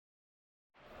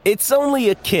It's only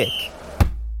a kick,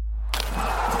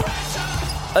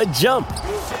 a jump,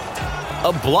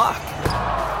 a block.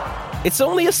 It's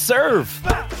only a serve.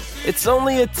 It's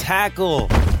only a tackle,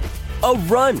 a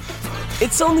run.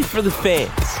 It's only for the fans.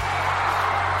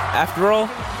 After all,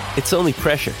 it's only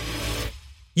pressure.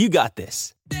 You got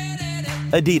this.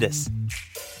 Adidas.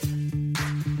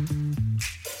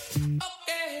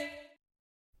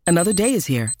 Another day is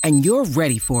here, and you're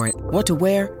ready for it. What to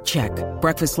wear? Check.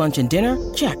 Breakfast, lunch, and dinner?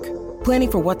 Check.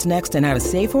 Planning for what's next and how to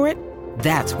save for it?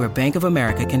 That's where Bank of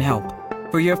America can help.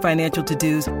 For your financial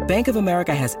to-dos, Bank of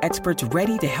America has experts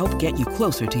ready to help get you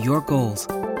closer to your goals.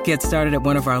 Get started at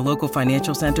one of our local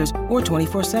financial centers or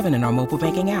 24/7 in our mobile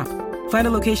banking app. Find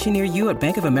a location near you at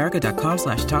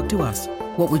bankofamerica.com/talktous.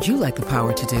 What would you like the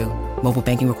power to do? Mobile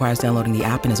banking requires downloading the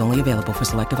app and is only available for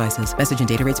select devices. Message and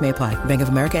data rates may apply. Bank of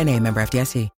America N.A., member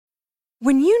FDIC.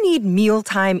 When you need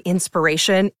mealtime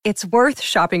inspiration, it's worth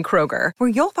shopping Kroger, where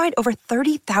you'll find over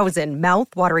 30,000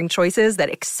 mouth-watering choices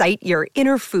that excite your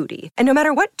inner foodie. And no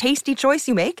matter what tasty choice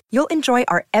you make, you'll enjoy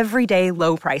our everyday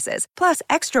low prices, plus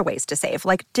extra ways to save,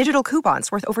 like digital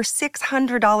coupons worth over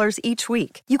 $600 each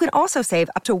week. You can also save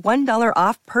up to $1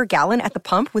 off per gallon at the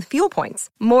pump with fuel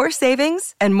points. More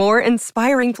savings and more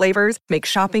inspiring flavors make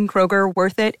shopping Kroger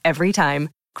worth it every time.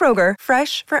 Kroger,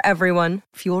 fresh for everyone.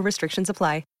 Fuel restrictions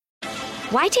apply.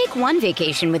 Why take one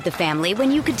vacation with the family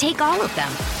when you could take all of them?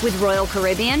 With Royal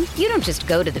Caribbean, you don't just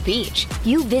go to the beach.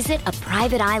 You visit a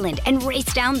private island and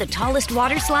race down the tallest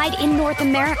water slide in North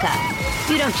America.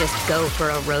 You don't just go for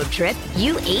a road trip.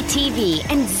 You ATV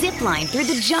and zip line through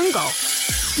the jungle.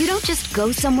 You don't just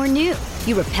go somewhere new.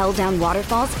 You rappel down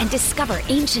waterfalls and discover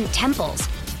ancient temples.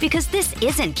 Because this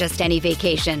isn't just any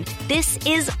vacation. This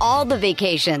is all the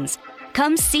vacations.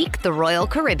 Come seek the Royal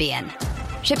Caribbean.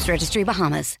 Ships Registry,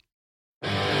 Bahamas.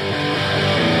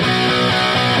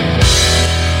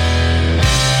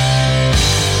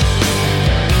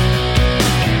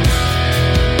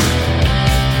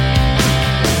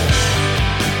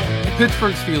 The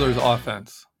Pittsburgh Steelers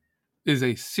offense is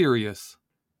a serious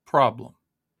problem.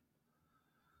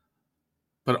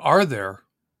 But are there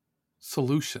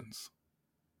solutions?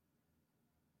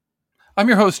 I'm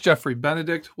your host, Jeffrey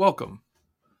Benedict. Welcome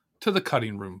to the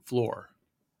cutting room floor.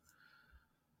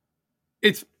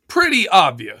 It's pretty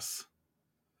obvious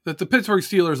that the Pittsburgh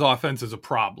Steelers offense is a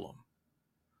problem.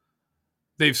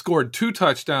 They've scored 2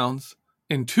 touchdowns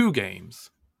in 2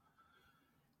 games.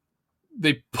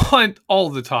 They punt all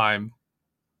the time.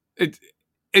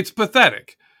 It's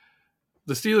pathetic.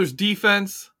 The Steelers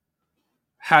defense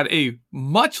had a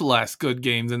much less good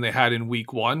game than they had in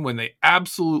week 1 when they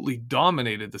absolutely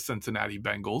dominated the Cincinnati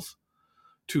Bengals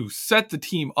to set the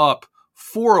team up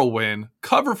for a win,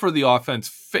 cover for the offense,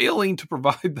 failing to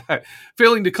provide that,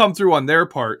 failing to come through on their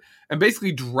part, and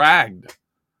basically dragged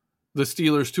the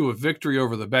Steelers to a victory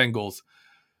over the Bengals.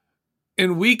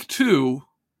 In week 2,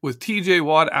 with TJ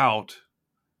Watt out,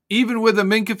 even with a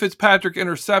Minkah Fitzpatrick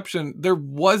interception, there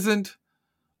wasn't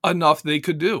enough they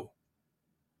could do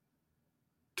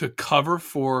to cover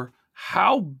for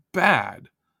how bad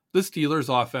the Steelers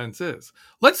offense is.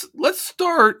 Let's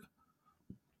start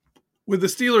with the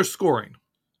Steelers scoring.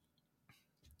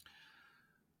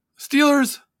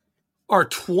 Steelers are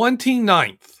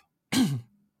 29th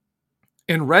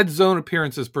in red zone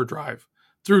appearances per drive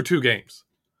through 2 games.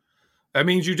 That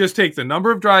means you just take the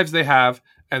number of drives they have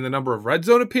and the number of red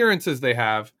zone appearances they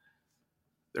have.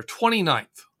 They're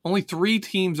 29th. Only 3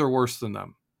 teams are worse than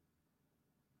them.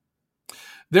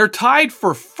 They're tied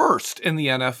for first in the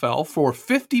NFL for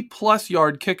 50-plus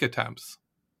yard kick attempts.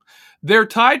 They're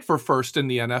tied for first in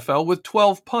the NFL with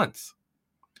 12 punts.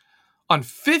 On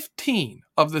 15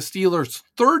 of the Steelers'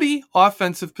 30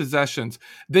 offensive possessions,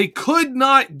 they could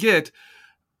not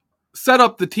set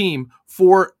up the team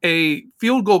for a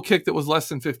field goal kick that was less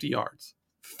than 50 yards.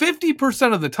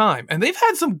 50% of the time. And they've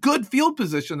had some good field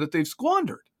position that they've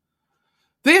squandered.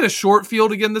 They had a short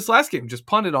field again this last game, just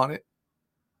punted on it.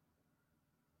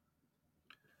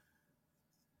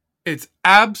 It's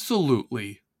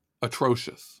absolutely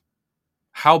atrocious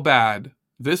how bad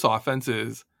this offense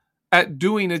is at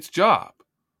doing its job,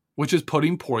 which is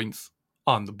putting points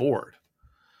on the board.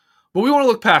 But we want to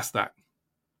look past that.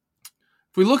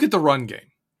 If we look at the run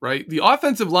game, right, the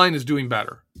offensive line is doing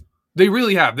better. They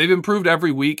really have. They've improved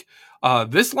every week.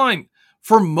 This line,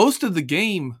 for most of the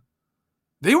game,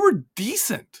 they were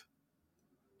decent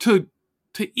to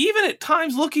even at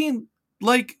times looking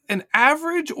like an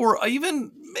average or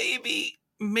even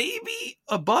maybe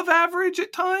above average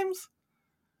at times.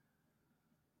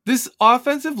 This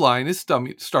offensive line is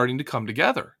starting to come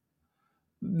together.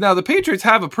 Now, the Patriots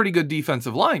have a pretty good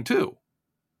defensive line, too.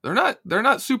 They're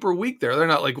not super weak there. They're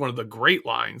not like one of the great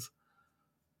lines,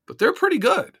 but they're pretty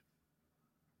good.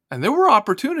 And there were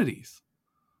opportunities.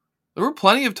 There were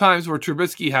plenty of times where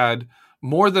Trubisky had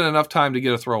more than enough time to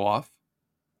get a throw off.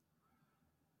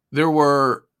 There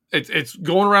were, it's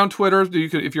going around Twitter.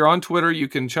 If you're on Twitter, you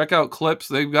can check out clips.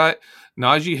 They've got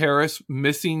Najee Harris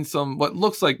missing what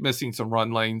looks like missing some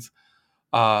run lanes.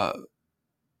 Jaylen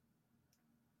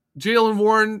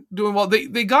Warren doing well.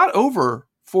 They got over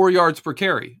 4 yards per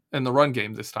carry in the run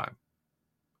game this time.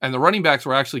 And the running backs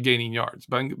were actually gaining yards.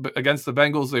 But against the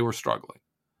Bengals, they were struggling.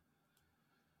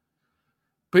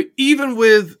 But even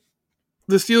with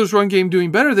the Steelers' run game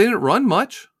doing better, they didn't run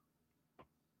much.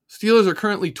 Steelers are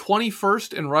currently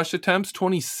 21st in rush attempts,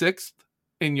 26th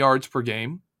in yards per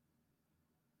game.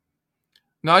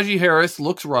 Najee Harris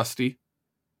looks rusty.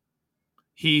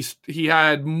 He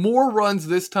had more runs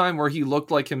this time where he looked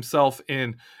like himself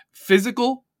in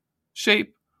physical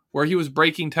shape, where he was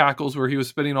breaking tackles, where he was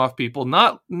spinning off people.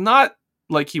 Not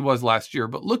like he was last year,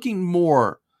 but looking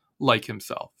more like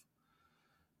himself.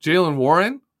 Jaylen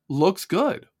Warren looks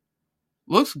good.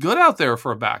 Looks good out there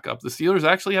for a backup. The Steelers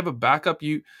actually have a backup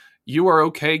you are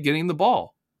okay getting the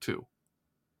ball to.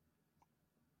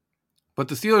 But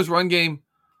the Steelers' run game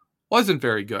wasn't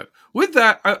very good. With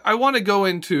that, I want to go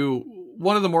into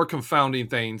one of the more confounding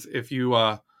things. If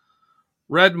you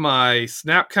read my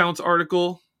snap counts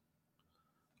article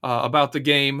about the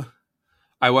game,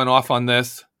 I went off on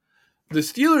this. The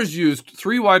Steelers used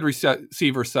 3 wide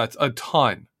receiver sets a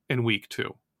ton in week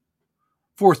 2.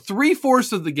 For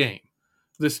 3/4 of the game,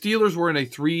 the Steelers were in a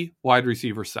 3 wide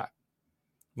receiver set.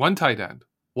 1 tight end,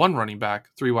 1 running back,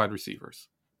 3 wide receivers.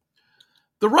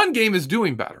 The run game is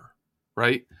doing better,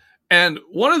 right? And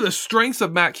one of the strengths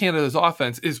of Matt Canada's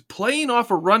offense is playing off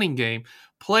a running game,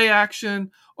 play action,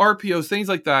 RPOs, things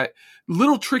like that,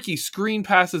 little tricky screen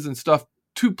passes and stuff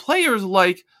to players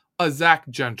like a Zach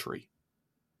Gentry,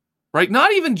 right?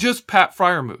 Not even just Pat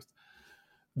Freiermuth,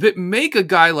 that make a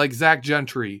guy like Zach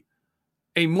Gentry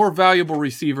a more valuable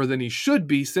receiver than he should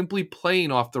be simply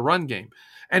playing off the run game.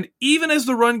 And even as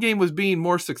the run game was being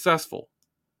more successful,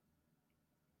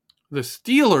 the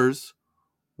Steelers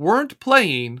weren't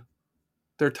playing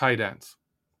their tight ends.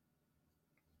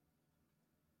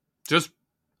 Just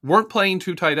weren't playing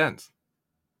 2 tight ends.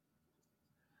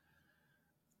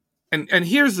 And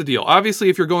here's the deal. Obviously,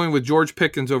 if you're going with George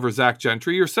Pickens over Zach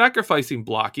Gentry, you're sacrificing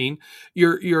blocking.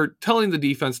 You're telling the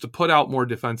defense to put out more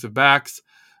defensive backs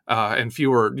and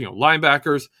fewer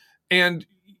linebackers, and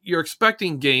you're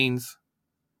expecting gains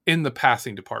in the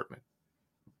passing department.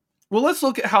 Well, let's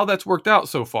look at how that's worked out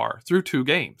so far through 2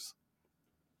 games.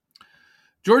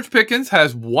 George Pickens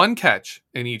has 1 catch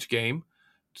in each game,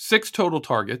 6 total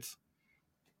targets.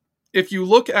 If you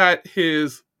look at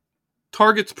his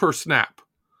targets per snap,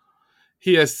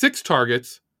 he has 6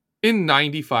 targets in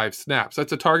 95 snaps.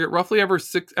 That's a target roughly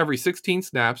every 16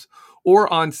 snaps,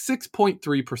 or on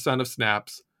 6.3% of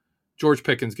snaps, George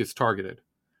Pickens gets targeted.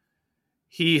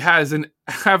 He has an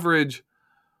average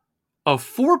of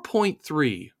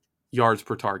 4.3 yards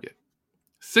per target.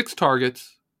 6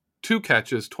 targets, 2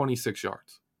 catches, 26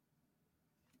 yards.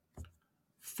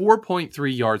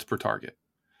 4.3 yards per target.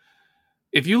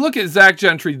 If you look at Zach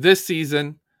Gentry this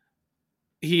season,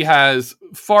 he has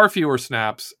far fewer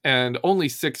snaps and only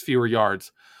 6 fewer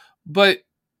yards, but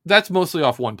that's mostly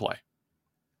off 1 play.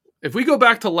 If we go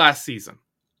back to last season,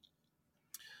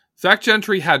 Zach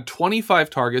Gentry had 25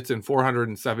 targets and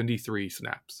 473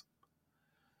 snaps.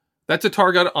 That's a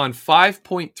target on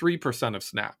 5.3% of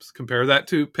snaps. Compare that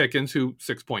to Pickens, who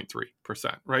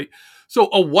 6.3%, right? So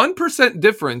a 1%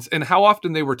 difference in how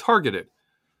often they were targeted.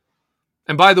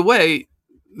 And by the way,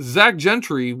 Zach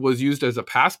Gentry was used as a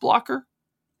pass blocker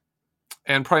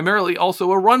and primarily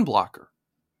also a run blocker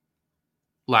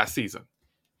last season.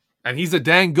 And he's a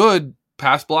dang good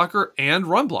pass blocker and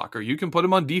run blocker. You can put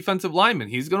him on defensive linemen.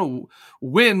 He's going to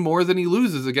win more than he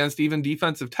loses against even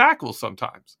defensive tackles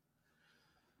sometimes.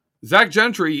 Zach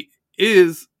Gentry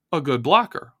is a good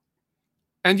blocker.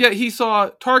 And yet he saw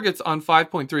targets on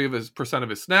 5.3% of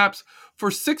his snaps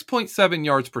for 6.7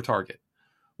 yards per target,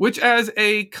 which as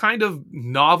a kind of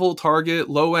novel target,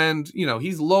 low end,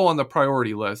 he's low on the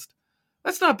priority list.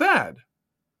 That's not bad.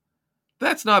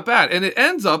 That's not bad. And it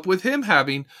ends up with him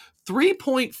having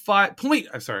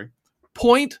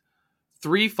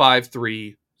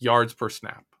 0.353 yards per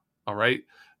snap. All right.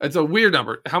 It's a weird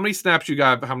number. How many snaps you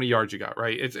got, how many yards you got,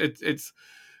 right? It's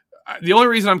the only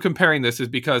reason I'm comparing this is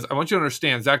because I want you to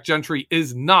understand Zach Gentry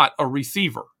is not a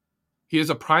receiver. He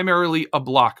is primarily a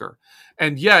blocker.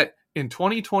 And yet in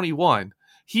 2021,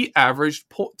 he averaged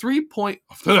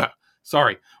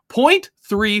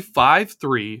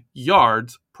 0.353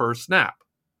 yards per snap.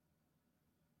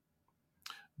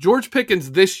 George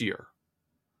Pickens this year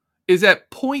is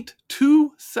at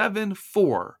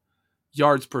 0.274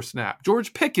 yards per snap.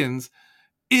 George Pickens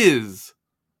is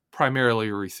primarily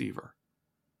a receiver.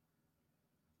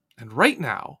 And right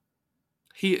now,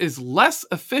 he is less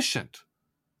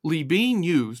efficiently being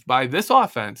used by this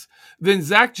offense than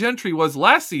Zach Gentry was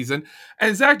last season.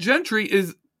 And Zach Gentry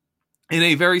is, in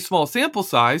a very small sample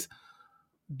size,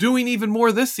 doing even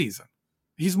more this season.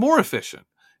 He's more efficient.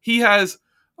 He has,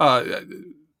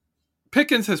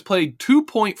 Pickens has played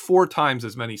 2.4 times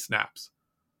as many snaps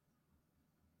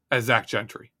as Zach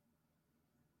Gentry.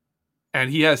 And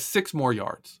he has 6 more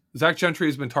yards. Zach Gentry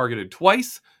has been targeted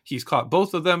twice. He's caught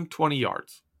both of them, 20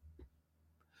 yards.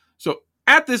 So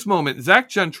at this moment, Zach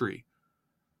Gentry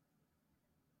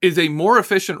is a more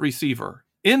efficient receiver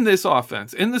in this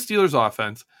offense, in the Steelers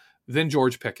offense, than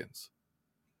George Pickens.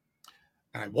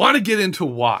 And I want to get into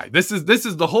why. This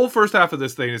is the whole first half of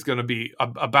this thing is going to be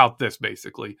about this,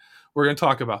 basically. We're going to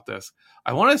talk about this.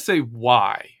 I want to say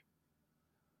why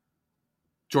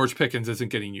George Pickens isn't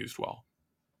getting used well.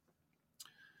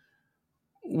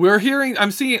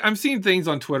 I'm seeing things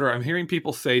on Twitter. I'm hearing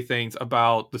people say things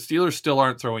about the Steelers still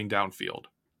aren't throwing downfield.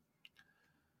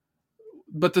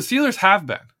 But the Steelers have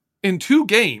been. In 2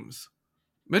 games,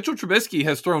 Mitchell Trubisky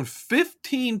has thrown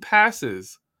 15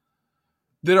 passes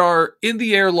that are in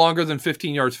the air longer than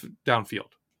 15 yards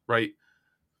downfield, right?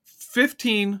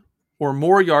 15 or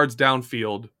more yards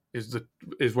downfield is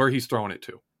where he's throwing it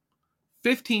to.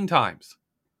 15 times.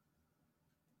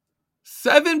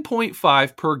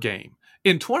 7.5 per game.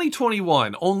 In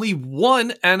 2021, only one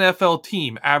NFL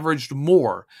team averaged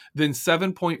more than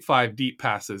 7.5 deep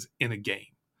passes in a game.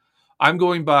 I'm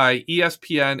going by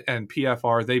ESPN and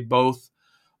PFR. They both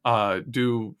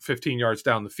do 15 yards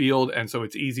down the field, and so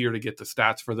it's easier to get the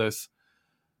stats for this.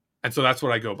 And so that's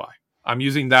what I go by. I'm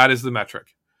using that as the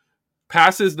metric.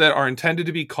 Passes that are intended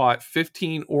to be caught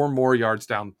 15 or more yards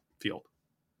downfield.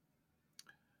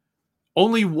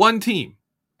 Only one team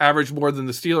averaged more than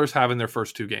the Steelers have in their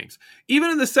first 2 games.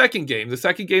 Even in the second game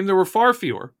there were far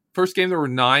fewer. First game there were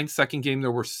 9, second game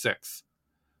there were 6.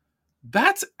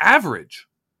 That's average.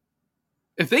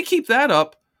 If they keep that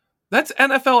up, that's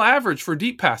NFL average for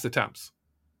deep pass attempts.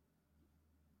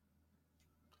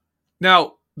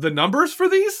 Now, the numbers for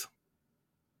these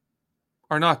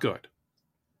are not good.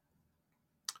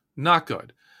 Not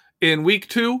good. In week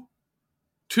 2,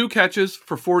 2 catches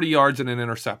for 40 yards and an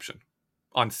interception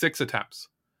on 6 attempts.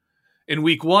 In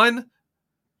week 1,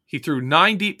 he threw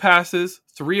 9 deep passes.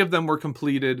 3 of them were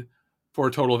completed for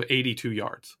a total of 82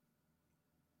 yards.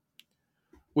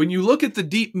 When you look at the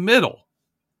deep middle,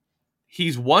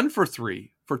 he's 1 for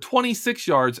 3 for 26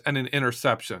 yards and an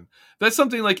interception. That's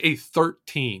something like a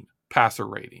 13 passer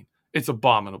rating. It's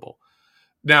abominable.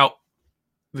 Now,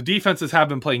 the defenses have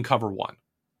been playing cover 1.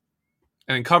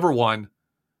 And in cover 1,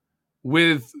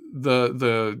 with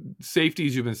the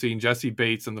safeties you've been seeing, Jesse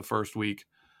Bates in the first week,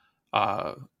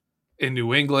 in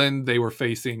New England, they were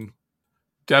facing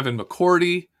Devin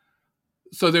McCourty.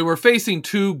 So they were facing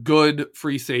 2 good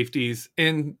free safeties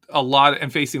and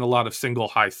facing a lot of single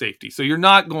high safety. So you're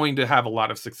not going to have a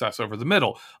lot of success over the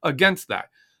middle against that.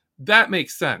 That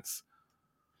makes sense.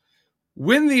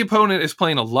 When the opponent is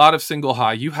playing a lot of single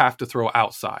high, you have to throw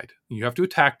outside. You have to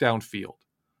attack downfield.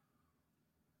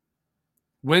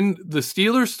 When the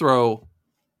Steelers throw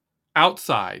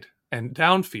outside and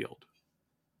downfield,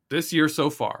 this year so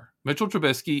far, Mitchell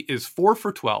Trubisky is 4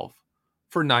 for 12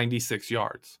 for 96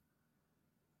 yards.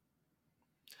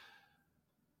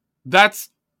 That's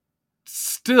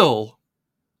still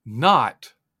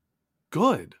not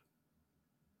good.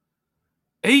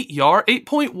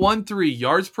 8.13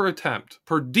 yards per attempt,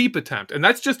 per deep attempt, and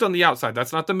that's just on the outside,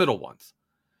 that's not the middle ones,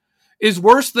 is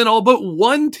worse than all but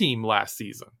one team last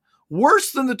season.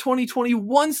 Worse than the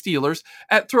 2021 Steelers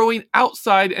at throwing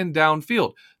outside and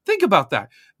downfield. Think about that.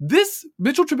 This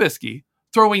Mitchell Trubisky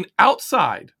throwing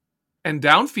outside and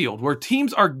downfield, where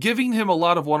teams are giving him a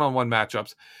lot of one-on-one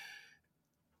matchups,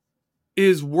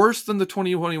 is worse than the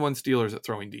 2021 Steelers at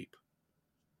throwing deep.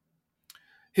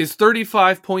 His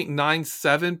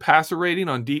 35.97 passer rating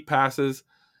on deep passes,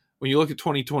 when you look at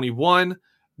 2021,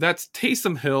 that's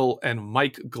Taysom Hill and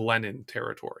Mike Glennon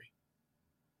territory.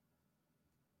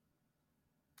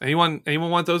 Anyone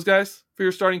want those guys for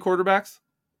your starting quarterbacks?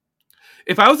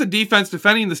 If I was a defense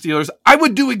defending the Steelers, I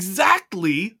would do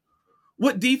exactly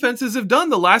what defenses have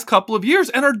done the last couple of years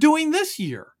and are doing this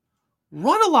year.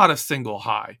 Run a lot of single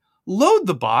high, load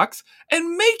the box,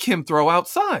 and make him throw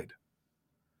outside.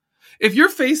 If you're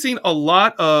facing a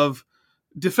lot of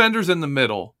defenders in the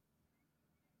middle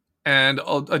and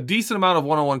a decent amount of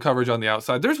one-on-one coverage on the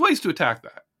outside, there's ways to attack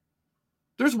that.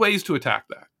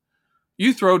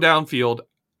 you throw downfield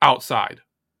outside.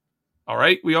 All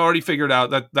right, we already figured out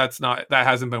that that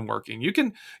hasn't been working. You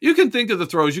can think of the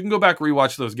throws. You can go back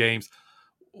rewatch those games.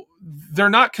 They're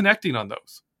not connecting on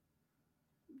those.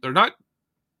 They're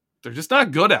just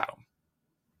not good at them.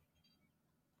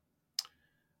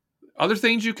 Other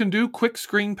things you can do: quick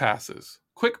screen passes,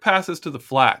 quick passes to the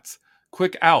flats,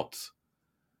 quick outs.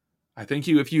 I think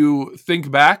if you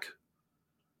think back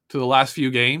to the last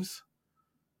few games,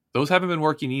 those haven't been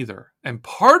working either. And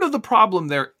part of the problem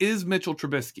there is Mitchell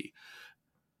Trubisky.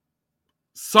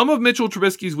 Some of Mitchell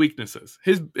Trubisky's weaknesses,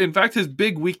 in fact, his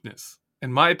big weakness,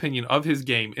 in my opinion, of his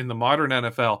game in the modern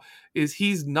NFL is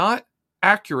he's not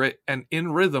accurate and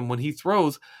in rhythm when he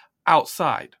throws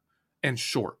outside and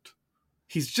short.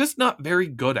 He's just not very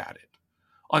good at it.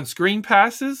 On screen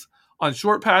passes, on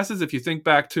short passes, if you think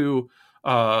back to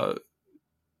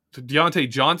Deontay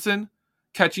Johnson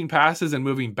catching passes and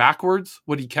moving backwards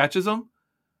when he catches them,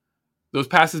 those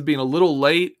passes being a little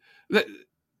late,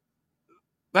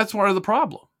 that's part of the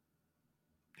problem.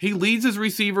 He leads his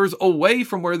receivers away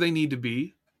from where they need to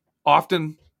be.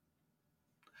 Often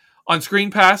on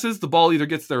screen passes, the ball either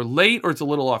gets there late or it's a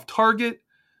little off target.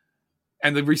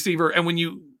 And the receiver, and when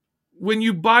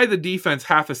you buy the defense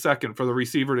half a second for the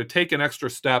receiver to take an extra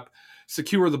step,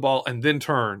 secure the ball, and then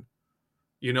turn,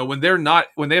 when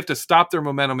they have to stop their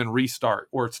momentum and restart,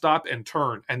 or stop and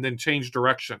turn and then change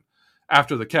direction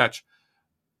after the catch,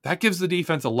 that gives the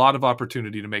defense a lot of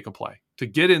opportunity to make a play, to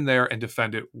get in there and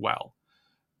defend it well.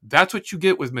 That's what you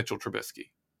get with Mitchell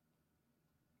Trubisky.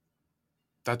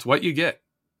 That's what you get.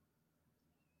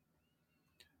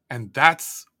 And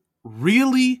that's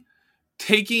really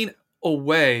taking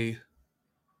away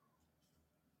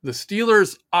the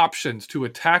Steelers' options to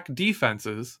attack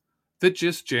defenses that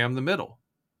just jam the middle.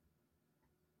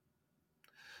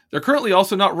 They're currently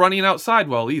also not running outside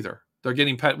well either. They're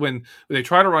getting when they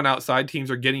try to run outside,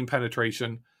 teams are getting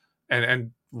penetration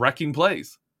and wrecking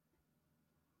plays.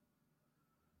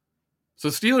 So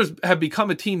Steelers have become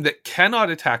a team that cannot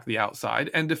attack the outside,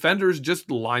 and defenders just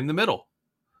line the middle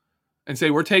and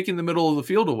say, we're taking the middle of the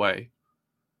field away.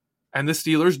 And the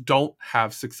Steelers don't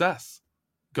have success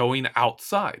going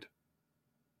outside.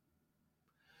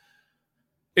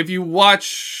 If you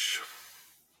watch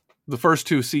the first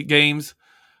two games,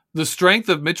 the strength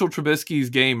of Mitchell Trubisky's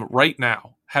game right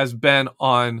now has been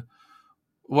on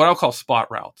what I'll call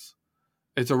spot routes.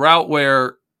 It's a route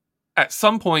where at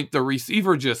some point the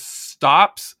receiver just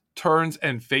stops, turns,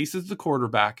 and faces the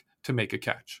quarterback to make a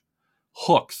catch.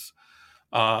 Hooks,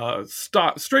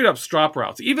 straight up stop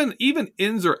routes, even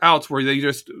ins or outs where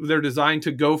they're designed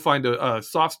to go find a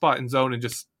soft spot in zone and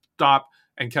just stop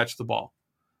and catch the ball.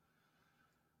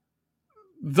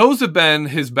 Those have been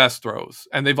his best throws,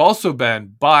 and they've also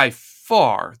been by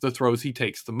far the throws he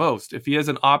takes the most. If he has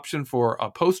an option for a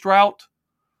post route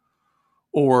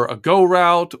or a go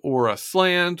route or a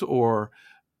slant,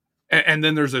 and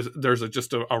then there's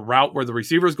just a route where the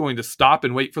receiver is going to stop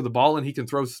and wait for the ball and he can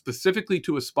throw specifically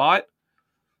to a spot,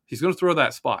 he's going to throw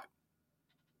that spot.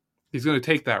 He's going to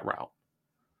take that route.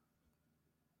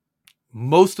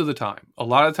 Most of the time. A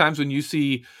lot of times when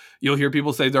you'll hear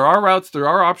people say there are routes, there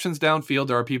are options downfield,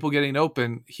 there are people getting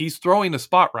open. He's throwing a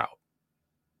spot route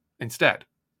instead.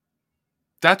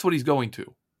 That's what he's going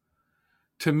to.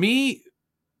 To me,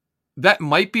 that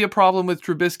might be a problem with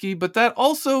Trubisky, but that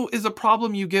also is a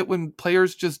problem you get when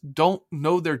players just don't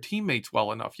know their teammates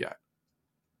well enough yet.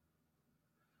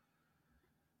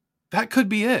 That could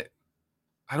be it.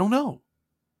 I don't know.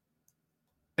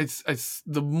 It's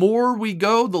the more we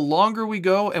go, the longer we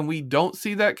go, and we don't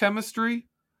see that chemistry.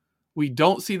 We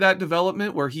don't see that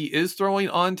development where he is throwing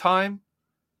on time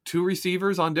two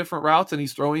receivers on different routes and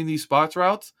he's throwing these spots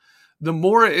routes. The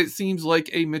more it seems like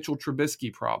a Mitchell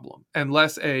Trubisky problem and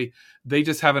less they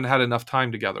just haven't had enough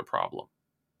time together problem.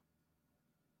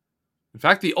 In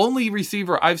fact, the only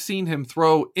receiver I've seen him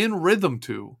throw in rhythm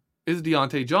to is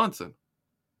Deontay Johnson.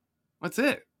 That's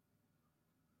it.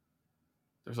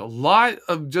 There's a lot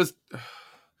of just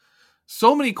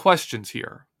so many questions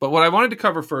here. But what I wanted to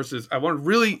cover first is I want to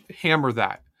really hammer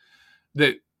that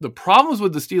the problems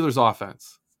with the Steelers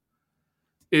offense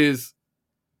is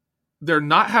they're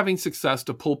not having success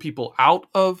to pull people out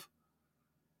of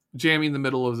jamming the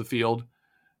middle of the field.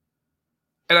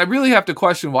 And I really have to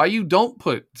question why you don't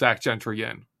put Zach Gentry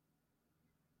in.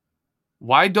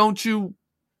 Why don't you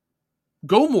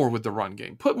go more with the run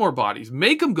game, put more bodies,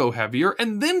 make them go heavier,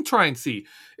 and then try and see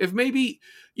if maybe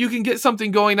you can get something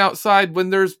going outside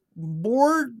when there's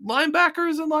more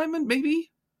linebackers and linemen,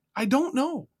 maybe? I don't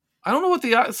know. I don't know what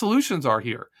the solutions are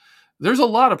here. There's a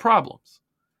lot of problems.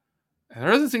 And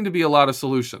there doesn't seem to be a lot of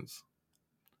solutions.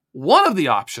 One of the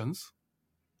options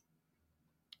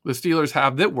the Steelers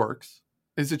have that works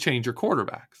is to change your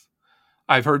quarterbacks.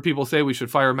 I've heard people say we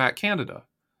should fire Matt Canada.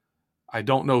 I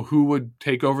don't know who would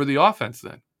take over the offense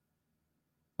then.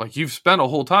 Like, you've spent a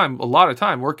lot of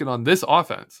time working on this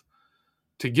offense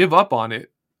to give up on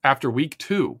it after week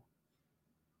 2.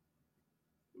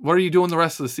 What are you doing the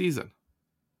rest of the season?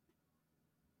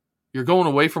 You're going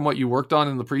away from what you worked on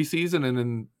in the preseason and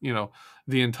in,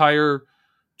 the entire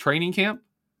training camp.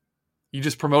 You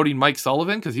just promoting Mike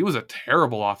Sullivan because he was a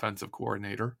terrible offensive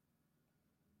coordinator.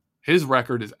 His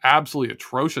record is absolutely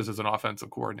atrocious as an offensive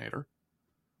coordinator.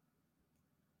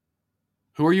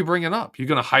 Who are you bringing up? You're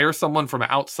going to hire someone from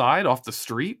outside off the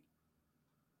street?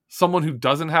 Someone who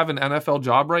doesn't have an NFL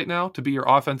job right now to be your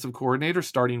offensive coordinator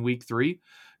starting week 3?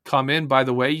 Come in, by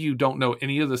the way, you don't know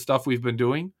any of the stuff we've been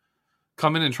doing.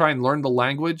 Come in and try and learn the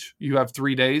language. You have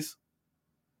 3 days.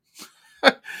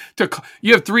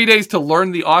 You have 3 days to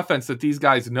learn the offense that these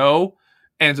guys know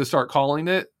and to start calling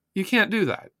it. You can't do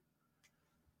that.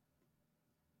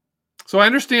 So I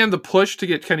understand the push to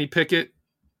get Kenny Pickett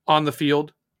on the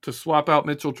field, to swap out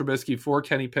Mitchell Trubisky for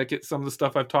Kenny Pickett. Some of the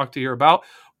stuff I've talked to you about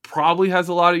probably has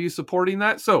a lot of you supporting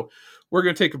that. So we're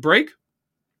going to take a break.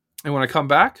 And when I come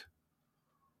back,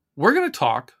 we're going to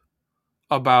talk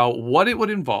about what it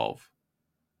would involve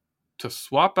to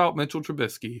swap out Mitchell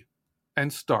Trubisky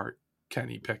and start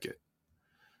Kenny Pickett.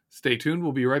 Stay tuned.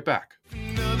 We'll be right back.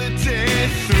 Another day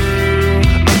through,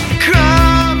 I'm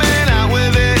coming out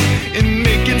with it and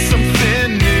making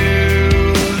something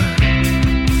new.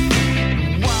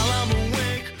 While I'm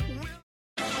awake.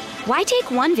 Why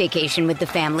take one vacation with the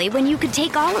family when you could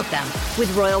take all of them?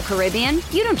 With Royal Caribbean,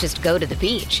 you don't just go to the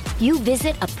beach. You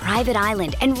visit a private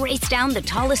island and race down the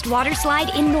tallest water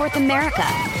slide in North America.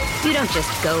 You don't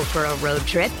just go for a road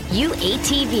trip. You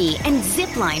ATV and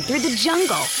zip line through the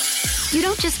jungle. You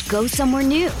don't just go somewhere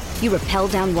new. You rappel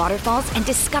down waterfalls and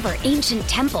discover ancient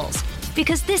temples.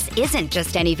 Because this isn't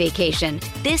just any vacation.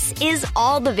 This is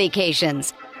all the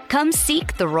vacations. Come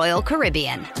seek the Royal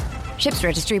Caribbean. Ships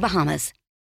Registry, Bahamas.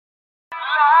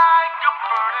 Like a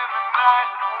bird in the night,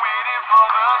 waiting for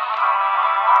the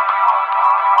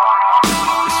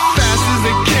sun. As fast as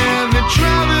they can, they're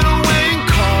driving away in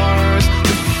cars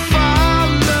to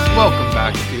follow. Welcome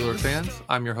back, Steeler fans.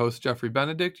 I'm your host, Jeffrey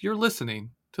Benedict. You're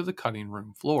listening to The Cutting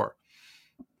Room Floor.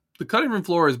 The Cutting Room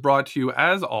Floor is brought to you,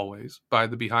 as always, by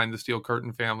the Behind the Steel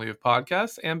Curtain family of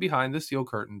podcasts and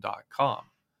BehindTheSteelCurtain.com.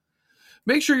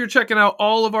 Make sure you're checking out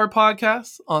all of our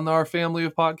podcasts on our family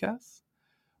of podcasts,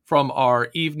 from our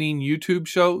evening YouTube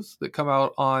shows that come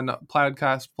out on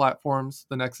podcast platforms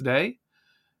the next day,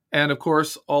 and of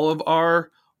course, all of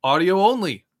our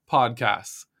audio-only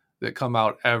podcasts that come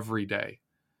out every day.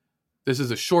 This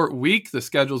is a short week. The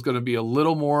schedule is going to be a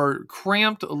little more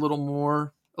cramped, a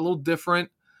little different.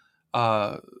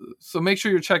 So make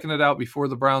sure you're checking it out before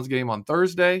the Browns game on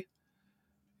Thursday,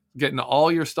 getting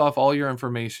all your stuff, all your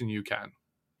information you can.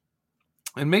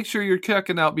 And make sure you're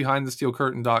checking out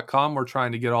BehindTheSteelCurtain.com. We're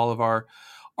trying to get all of our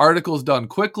articles done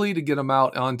quickly to get them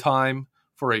out on time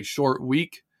for a short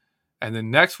week. And then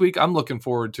next week, I'm looking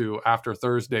forward to, after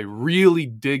Thursday, really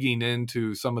digging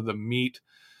into some of the meat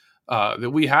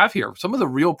that we have here. Some of the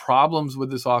real problems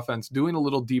with this offense, doing a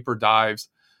little deeper dives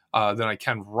than I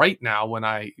can right now when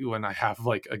I have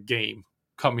like a game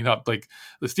coming up. Like,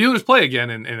 the Steelers play again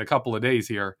in a couple of days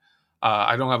here.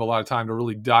 I don't have a lot of time to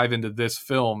really dive into this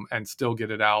film and still get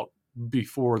it out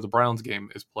before the Browns game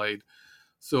is played.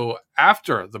 So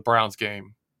after the Browns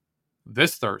game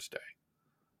this Thursday,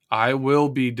 I will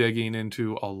be digging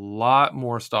into a lot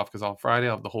more stuff because on Friday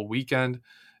I have the whole weekend.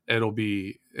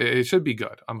 It should be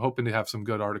good. I'm hoping to have some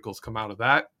good articles come out of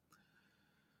that.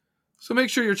 So make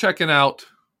sure you're checking out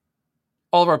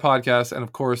all of our podcasts and,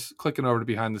 of course, clicking over to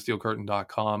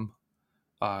BehindTheSteelCurtain.com.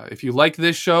 If you like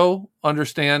this show,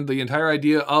 understand the entire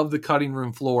idea of the Cutting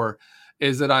Room Floor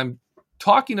is that I'm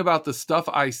talking about the stuff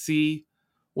I see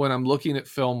when I'm looking at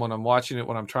film, when I'm watching it,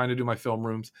 when I'm trying to do my film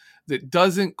rooms, that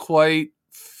doesn't quite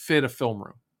fit a film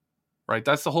room, right?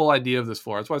 That's the whole idea of this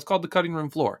floor. That's why it's called the Cutting Room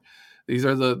Floor. These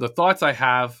are the thoughts I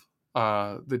have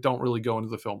that don't really go into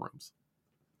the film rooms.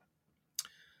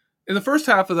 In the first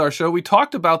half of our show, we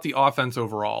talked about the offense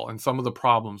overall and some of the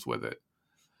problems with it.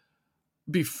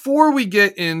 Before we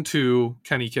get into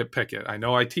Kenny Pickett, I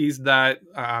know I teased that.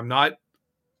 I'm not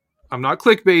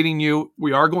clickbaiting you.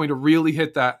 We are going to really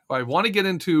hit that. I want to get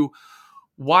into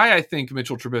why I think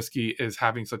Mitchell Trubisky is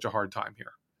having such a hard time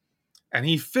here. And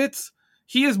he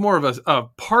is more of a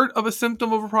part of a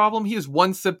symptom of a problem. He is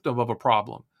one symptom of a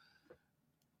problem.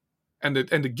 And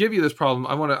to give you this problem,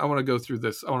 I want to go through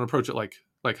this. I want to approach it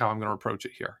like how I'm going to approach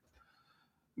it here.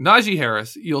 Najee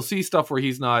Harris, you'll see stuff where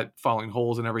he's not following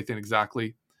holes and everything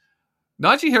exactly.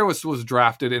 Najee Harris was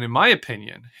drafted, and in my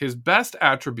opinion, his best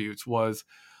attributes was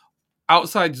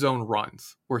outside zone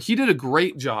runs, where he did a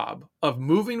great job of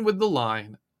moving with the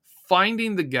line,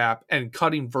 finding the gap, and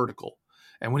cutting vertical.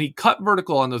 And when he cut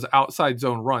vertical on those outside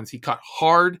zone runs, he cut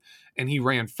hard and he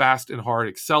ran fast and hard,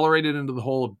 accelerated into the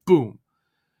hole, and boom.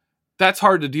 That's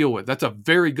hard to deal with. That's a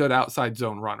very good outside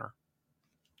zone runner.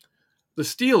 The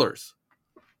Steelers,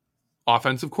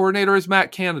 offensive coordinator is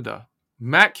Matt Canada.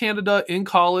 Matt Canada in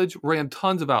college ran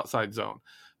tons of outside zone.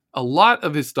 A lot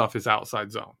of his stuff is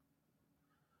outside zone.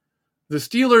 The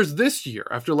Steelers this year,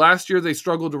 after last year they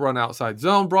struggled to run outside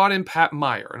zone, brought in Pat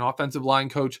Meyer, an offensive line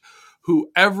coach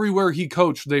who everywhere he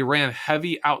coached, they ran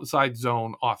heavy outside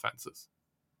zone offenses.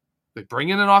 They bring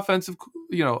in an offensive,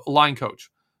 line coach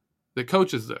that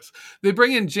coaches this. They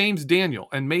bring in James Daniel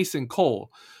and Mason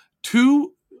Cole,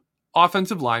 two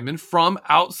offensive linemen from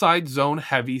outside zone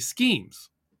heavy schemes.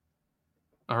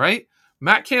 All right?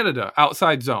 Matt Canada,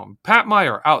 outside zone. Pat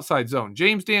Meyer, outside zone.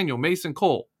 James Daniel, Mason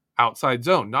Cole, outside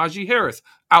zone. Najee Harris,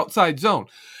 outside zone.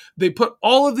 They put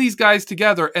all of these guys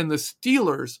together, and the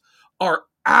Steelers are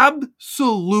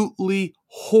absolutely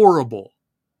horrible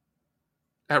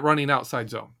at running outside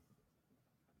zone.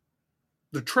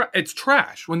 It's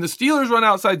trash. When the Steelers run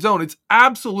outside zone, it's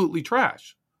absolutely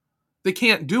trash. They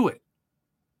can't do it.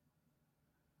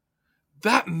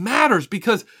 That matters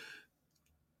because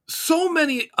so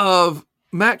many of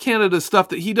Matt Canada's stuff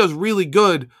that he does really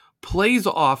good plays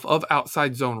off of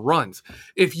outside zone runs.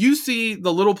 If you see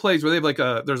the little plays where they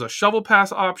have there's a shovel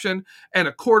pass option and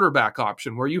a quarterback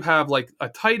option where you have like a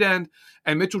tight end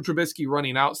and Mitchell Trubisky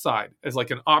running outside as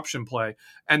like an option play,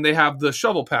 and they have the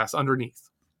shovel pass underneath,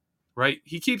 right?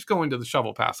 He keeps going to the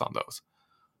shovel pass on those.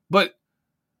 But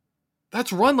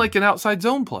that's run like an outside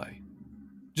zone play,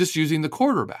 just using the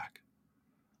quarterback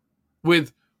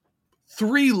with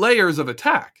 3 layers of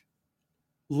attack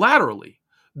laterally.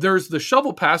 There's the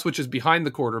shovel pass, which is behind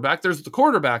the quarterback. There's the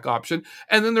quarterback option.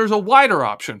 And then there's a wider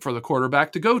option for the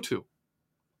quarterback to go to.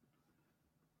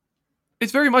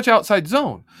 It's very much outside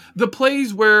zone. The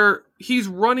plays where he's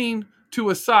running to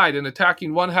a side and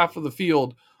attacking one half of the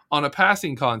field on a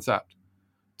passing concept,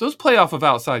 those play off of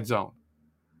outside zone.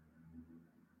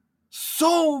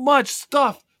 So much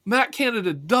stuff Matt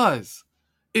Canada does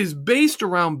is based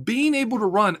around being able to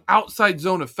run outside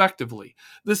zone effectively.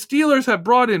 The Steelers have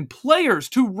brought in players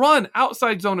to run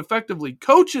outside zone effectively,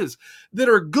 coaches that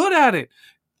are good at it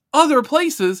other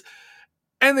places,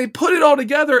 and they put it all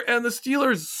together, and the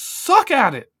Steelers suck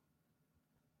at it.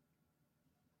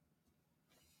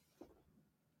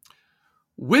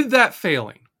 With that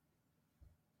failing,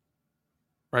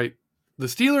 right, the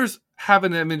Steelers have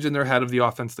an image in their head of the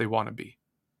offense they want to be.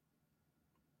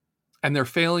 And they're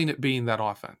failing at being that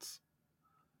offense.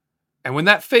 And when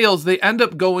that fails, they end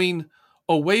up going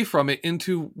away from it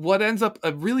into what ends up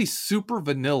a really super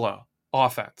vanilla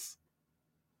offense.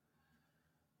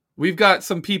 We've got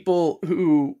some people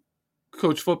who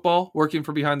coach football working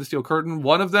for Behind the Steel Curtain.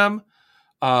 One of them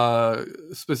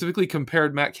specifically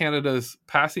compared Matt Canada's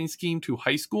passing scheme to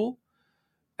high school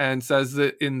and says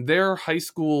that in their high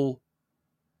school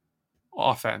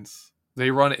offense, they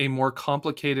run a more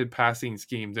complicated passing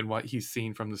scheme than what he's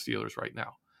seen from the Steelers right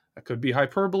now. That could be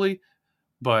hyperbole,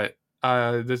 but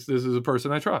this is a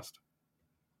person I trust.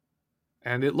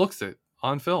 And it looks it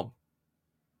on film.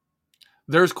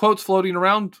 There's quotes floating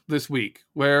around this week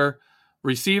where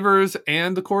receivers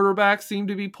and the quarterback seem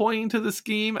to be pointing to the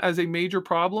scheme as a major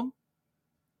problem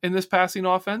in this passing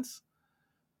offense.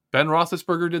 Ben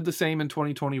Roethlisberger did the same in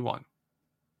 2021.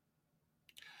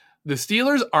 The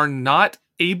Steelers are not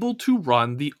able to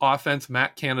run the offense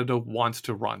Matt Canada wants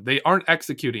to run. They aren't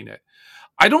executing it.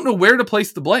 I don't know where to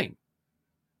place the blame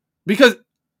because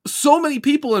so many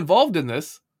people involved in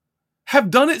this have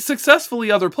done it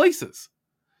successfully other places.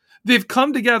 They've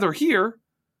come together here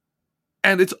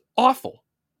and it's awful.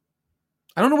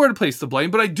 I don't know where to place the blame,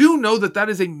 but I do know that that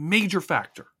is a major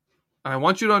factor. And I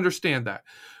want you to understand that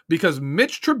because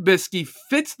Mitch Trubisky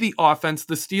fits the offense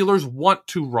the Steelers want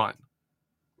to run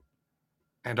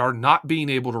and are not being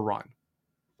able to run.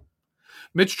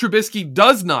 Mitch Trubisky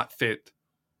does not fit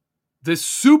this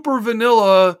super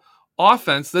vanilla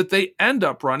offense that they end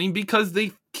up running because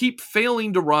they keep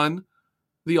failing to run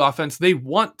the offense they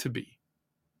want to be.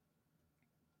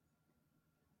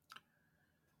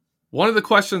 One of the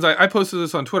questions, I posted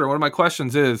this on Twitter, one of my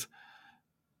questions is,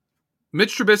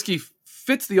 Mitch Trubisky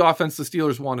fits the offense the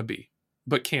Steelers want to be,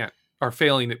 but can't, are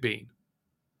failing at being.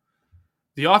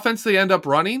 The offense they end up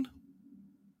running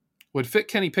would fit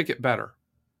Kenny Pickett better.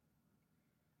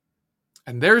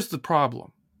 And there's the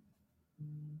problem.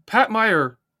 Pat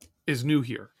Meyer is new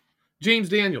here. James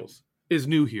Daniels is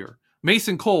new here.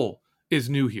 Mason Cole is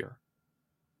new here.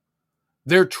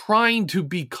 They're trying to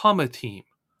become a team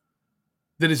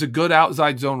that is a good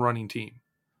outside zone running team.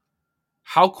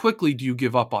 How quickly do you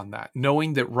give up on that,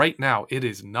 knowing that right now it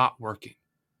is not working?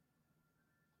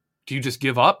 Do you just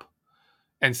give up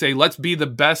and say, let's be the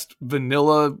best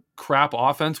vanilla crap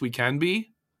offense we can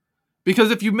be?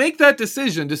 Because if you make that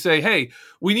decision to say, hey,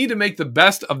 we need to make the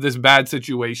best of this bad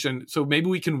situation so maybe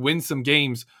we can win some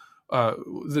games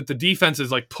that the defense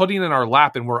is like putting in our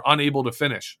lap and we're unable to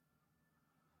finish,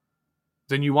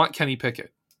 then you want Kenny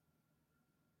Pickett.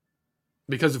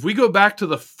 Because if we go back to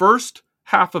the first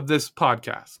half of this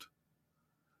podcast,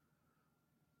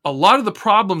 a lot of the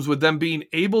problems with them being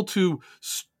able to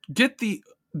get the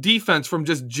defense from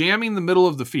just jamming the middle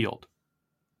of the field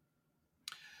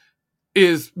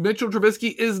is Mitchell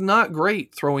Trubisky is not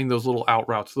great throwing those little out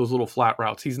routes, those little flat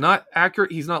routes. He's not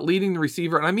accurate. He's not leading the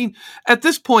receiver. And I mean, at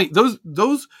this point,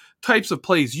 those types of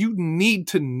plays, you need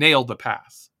to nail the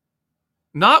pass.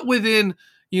 Not within,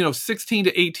 16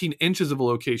 to 18 inches of a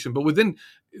location, but within,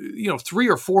 3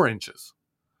 or 4 inches.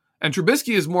 And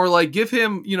Trubisky is more like, give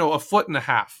him, a foot and a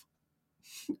half.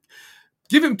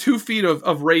 Give him 2 feet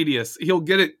of radius. He'll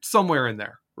get it somewhere in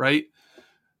there, right?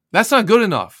 That's not good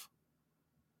enough.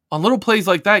 On little plays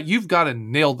like that, you've got to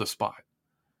nail the spot.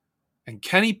 And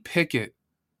Kenny Pickett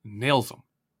nails them.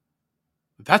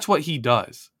 That's what he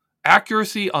does.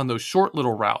 Accuracy on those short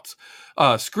little routes.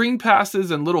 Screen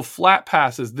passes and little flat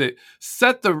passes that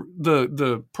set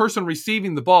the person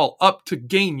receiving the ball up to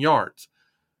gain yards.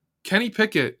 Kenny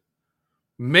Pickett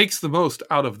makes the most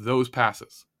out of those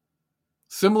passes.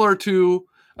 Similar to,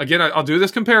 again, I'll do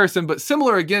this comparison, but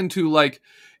similar again to like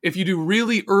if you do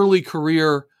really early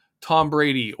career Tom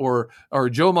Brady or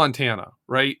Joe Montana,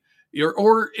 right?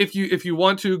 Or if you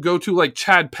want to go to like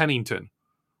Chad Pennington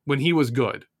when he was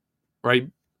good, right?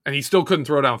 And he still couldn't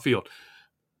throw downfield.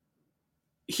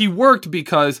 He worked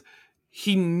because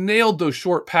he nailed those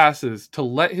short passes to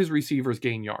let his receivers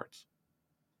gain yards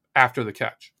after the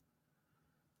catch.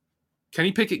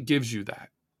 Kenny Pickett gives you that.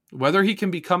 Whether he can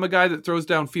become a guy that throws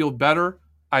downfield better,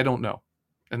 I don't know.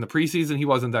 In the preseason, he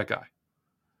wasn't that guy.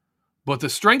 But the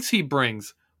strengths he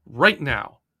brings right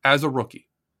now as a rookie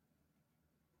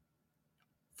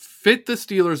fit the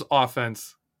Steelers'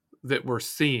 offense that we're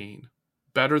seeing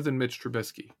better than Mitch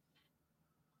Trubisky.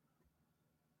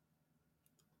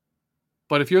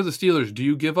 But if you're the Steelers, do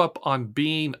you give up on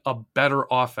being a better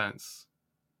offense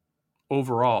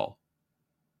overall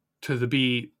to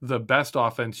be the best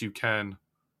offense you can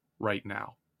right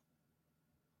now?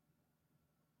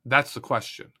 That's the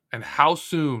question. And how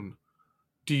soon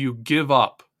do you give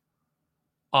up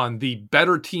on the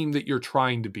better team that you're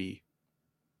trying to be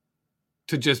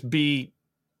to just be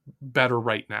better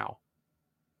right now?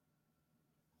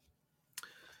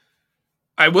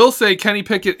 I will say Kenny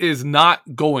Pickett is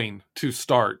not going to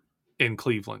start in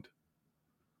Cleveland.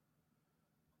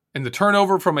 In the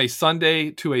turnover from a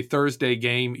Sunday to a Thursday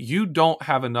game, you don't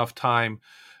have enough time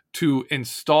to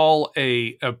install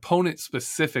a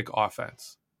opponent-specific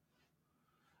offense.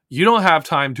 You don't have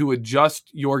time to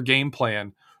adjust your game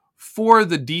plan for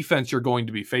the defense you're going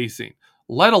to be facing,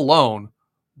 let alone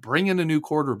bring in a new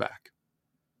quarterback.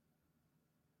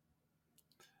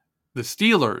 The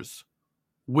Steelers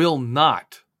will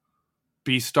not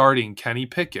be starting Kenny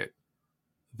Pickett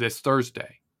this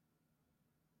Thursday.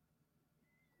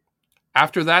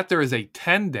 After that, there is a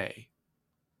 10-day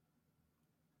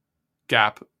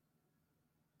gap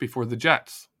before the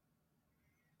Jets.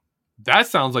 That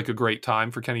sounds like a great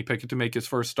time for Kenny Pickett to make his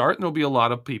first start, and there'll be a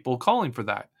lot of people calling for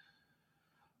that.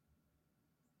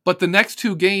 But the next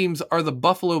 2 games are the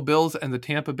Buffalo Bills and the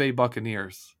Tampa Bay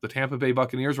Buccaneers. The Tampa Bay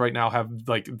Buccaneers right now have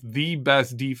like the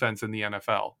best defense in the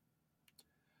NFL.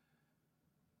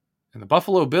 And the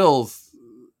Buffalo Bills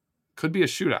could be a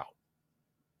shootout.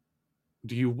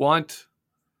 Do you want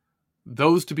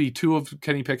those to be 2 of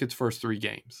Kenny Pickett's first 3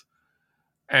 games?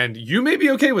 And you may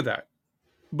be okay with that.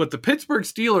 But the Pittsburgh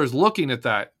Steelers, looking at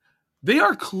that, they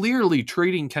are clearly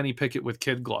treating Kenny Pickett with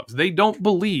kid gloves. They don't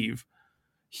believe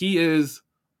he is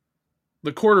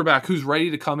the quarterback who's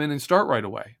ready to come in and start right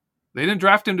away. They didn't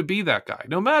draft him to be that guy.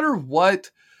 No matter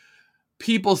what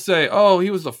people say, oh,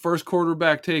 he was the first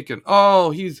quarterback taken.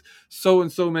 Oh, he's so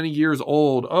and so many years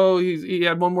old. Oh, he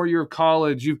had 1 more year of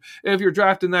college. If you're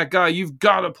drafting that guy, you've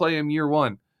got to play him year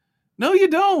 1. No, you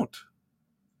don't.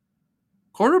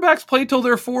 Quarterbacks play till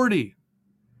they're 40.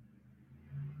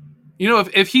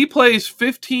 If he plays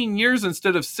 15 years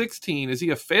instead of 16, is he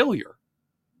a failure?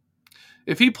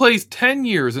 If he plays 10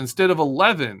 years instead of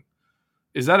 11,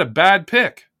 is that a bad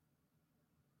pick?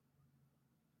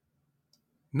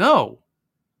 No,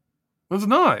 it's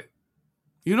not.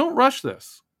 You don't rush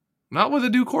this. Not with a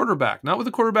new quarterback. Not with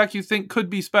a quarterback you think could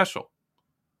be special.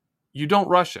 You don't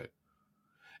rush it.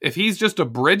 If he's just a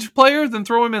bridge player, then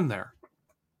throw him in there.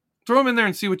 Throw him in there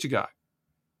and see what you got.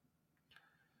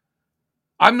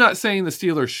 I'm not saying the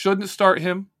Steelers shouldn't start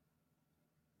him.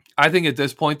 I think at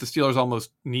this point, the Steelers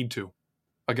almost need to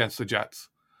against the Jets.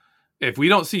 If we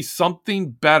don't see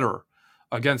something better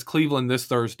against Cleveland this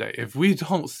Thursday, if we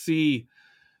don't see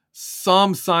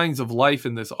some signs of life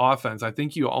in this offense, I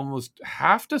think you almost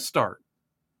have to start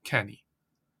Kenny.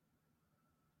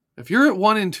 If you're at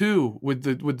 1-2 with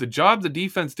the job the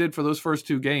defense did for those first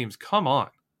 2 games, come on.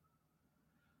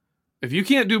 If you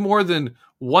can't do more than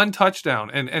 1 touchdown,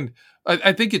 and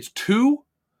I think it's 2,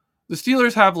 the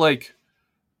Steelers have I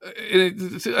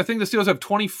think the Steelers have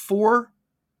 24.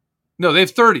 No, they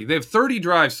have 30. They have 30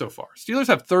 drives so far. Steelers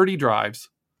have 30 drives.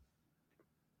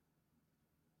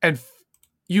 And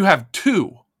you have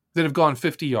 2 that have gone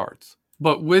 50 yards.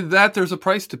 But with that, there's a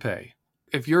price to pay.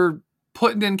 If you're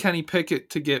putting in Kenny Pickett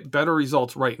to get better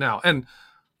results right now. And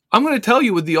I'm going to tell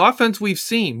you, with the offense we've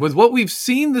seen, with what we've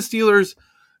seen the Steelers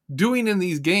doing in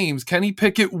these games, Kenny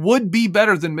Pickett would be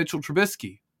better than Mitchell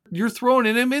Trubisky. You're throwing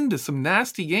him into some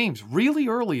nasty games really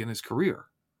early in his career.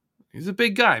 He's a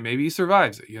big guy. Maybe he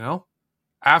survives it, you know?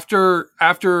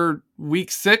 After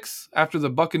week 6, after the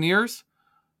Buccaneers,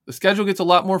 the schedule gets a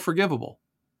lot more forgivable.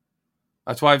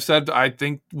 That's why I've said I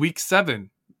think week 7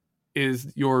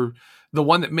 is the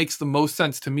one that makes the most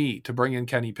sense to me to bring in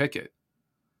Kenny Pickett.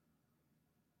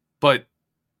 But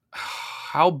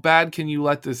how bad can you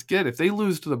let this get? If they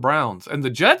lose to the Browns, and the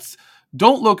Jets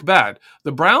don't look bad.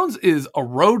 The Browns is a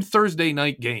road Thursday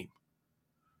night game.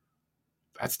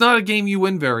 That's not a game you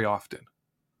win very often.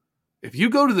 If you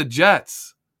go to the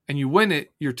Jets and you win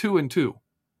it, you're 2-2.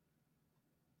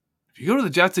 If you go to the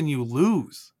Jets and you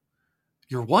lose,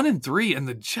 you're 1-3. And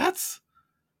the Jets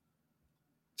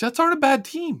aren't a bad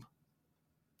team.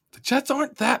 The Jets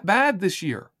aren't that bad this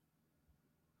year.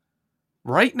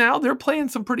 Right now, they're playing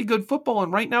some pretty good football,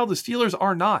 and right now the Steelers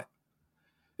are not.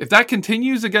 If that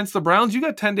continues against the Browns, you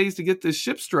got 10 days to get this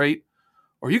ship straight,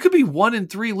 or you could be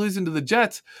 1-3 losing to the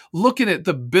Jets, looking at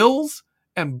the Bills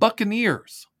and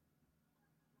Buccaneers.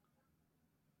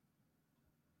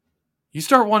 You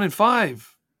start 1-5, your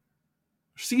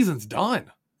season's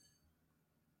done.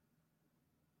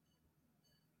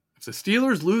 If the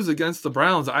Steelers lose against the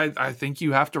Browns, I think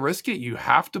you have to risk it. You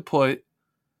have to put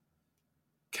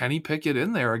Kenny Pickett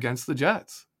in there against the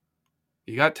Jets.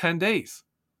 You got 10 days.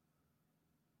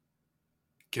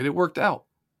 Get it worked out.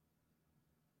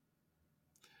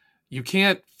 You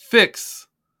can't fix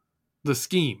the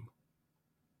scheme.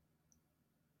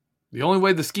 The only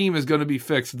way the scheme is going to be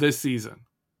fixed this season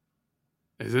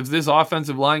is if this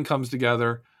offensive line comes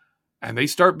together and they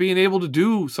start being able to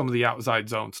do some of the outside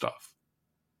zone stuff.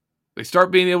 They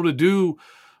start being able to do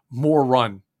more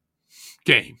run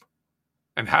game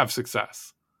and have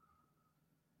success.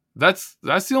 That's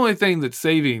the only thing that's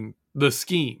saving the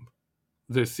scheme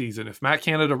this season. If Matt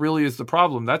Canada really is the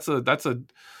problem, that's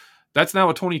now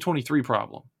a 2023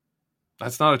 problem.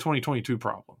 That's not a 2022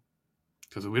 problem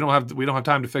because we don't have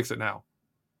time to fix it now.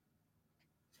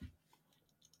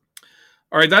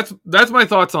 All right, that's my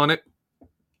thoughts on it.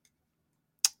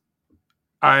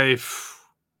 I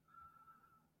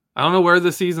don't know where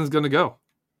this season's going to go.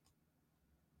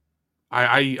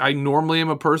 I normally am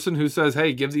a person who says,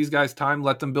 hey, give these guys time,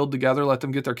 let them build together, let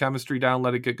them get their chemistry down,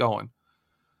 let it get going.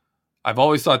 I've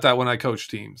always thought that when I coach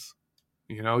teams.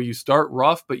 You know, you start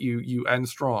rough, but you end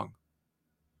strong.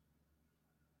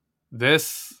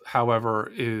 This,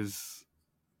 however, is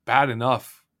bad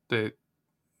enough that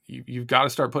you've got to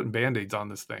start putting Band-Aids on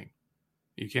this thing.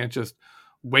 You can't just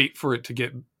wait for it to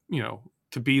get,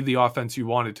 to be the offense you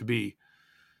want it to be.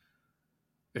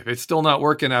 If it's still not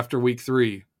working after week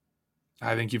 3,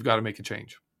 I think you've got to make a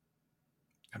change.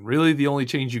 And really the only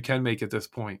change you can make at this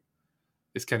point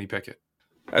is Kenny Pickett.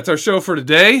 That's our show for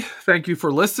today. Thank you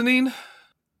for listening.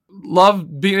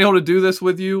 Love being able to do this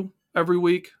with you every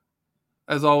week.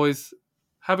 As always,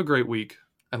 have a great week,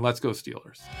 and let's go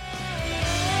Steelers.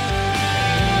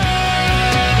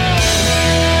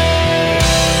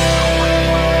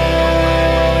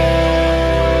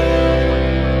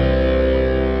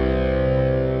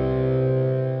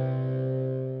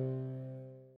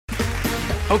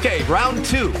 Okay, round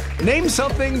 2. Name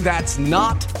something that's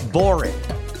not boring.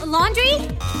 A laundry?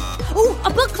 Ooh, a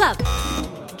book club.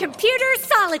 Computer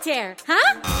solitaire,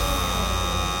 huh?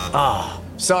 Ah,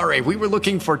 sorry, we were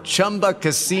looking for Chumba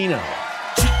Casino.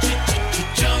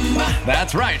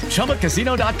 That's right,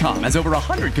 ChumbaCasino.com has over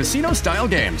 100 casino-style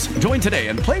games. Join today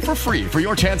and play for free for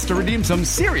your chance to redeem some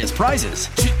serious prizes.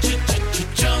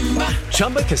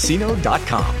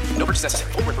 ChumbaCasino.com. No purchase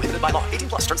necessary. Void where prohibited by law. 18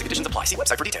 plus terms and conditions apply. See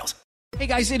website for details. Hey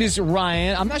guys, it is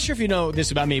Ryan. I'm not sure if you know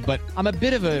this about me, but I'm a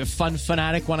bit of a fun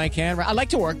fanatic when I can. I like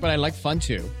to work, but I like fun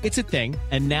too. It's a thing.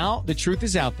 And now the truth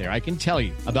is out there. I can tell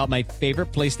you about my favorite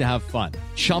place to have fun.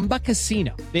 Chumba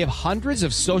Casino. They have hundreds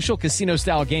of social casino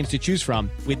style games to choose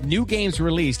from with new games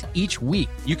released each week.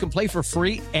 You can play for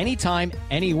free anytime,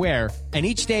 anywhere. And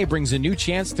each day brings a new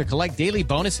chance to collect daily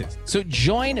bonuses. So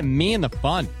join me in the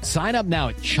fun. Sign up now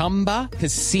at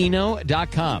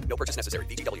ChumbaCasino.com. No purchase necessary.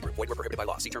 VGW Group. Void where prohibited by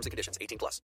law. See terms and conditions. 18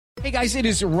 plus. Hey guys, it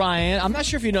is Ryan. I'm not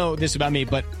sure if you know this about me,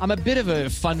 but I'm a bit of a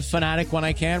fun fanatic when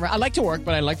I can. I like to work,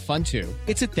 but I like fun too.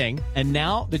 It's a thing. And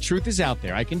now the truth is out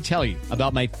there. I can tell you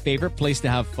about my favorite place to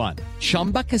have fun.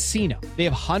 Chumba Casino. They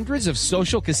have hundreds of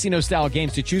social casino style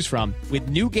games to choose from with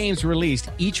new games released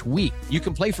each week. You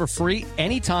can play for free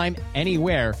anytime,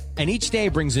 anywhere. And each day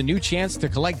brings a new chance to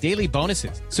collect daily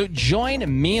bonuses. So join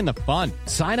me in the fun.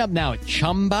 Sign up now at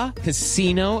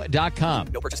ChumbaCasino.com.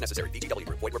 No purchase necessary. VGW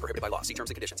Group. Void where prohibited by law. See terms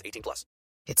and conditions. 18 plus.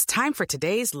 It's time for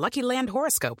today's Lucky Land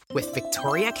horoscope with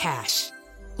Victoria Cash.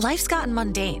 Life's gotten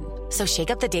mundane, so shake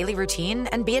up the daily routine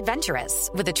and be adventurous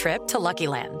with a trip to Lucky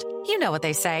Land. You know what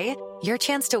they say. Your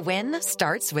chance to win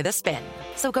starts with a spin.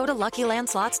 So go to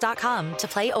LuckyLandSlots.com to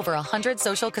play over 100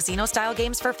 social casino-style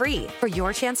games for free for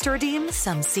your chance to redeem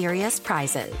some serious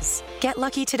prizes. Get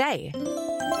lucky today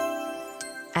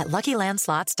at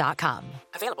LuckyLandSlots.com.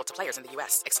 Available to players in the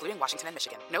U.S., excluding Washington and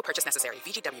Michigan. No purchase necessary.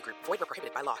 VGW Group. Void where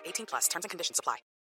prohibited by law. 18 plus. Terms and conditions apply.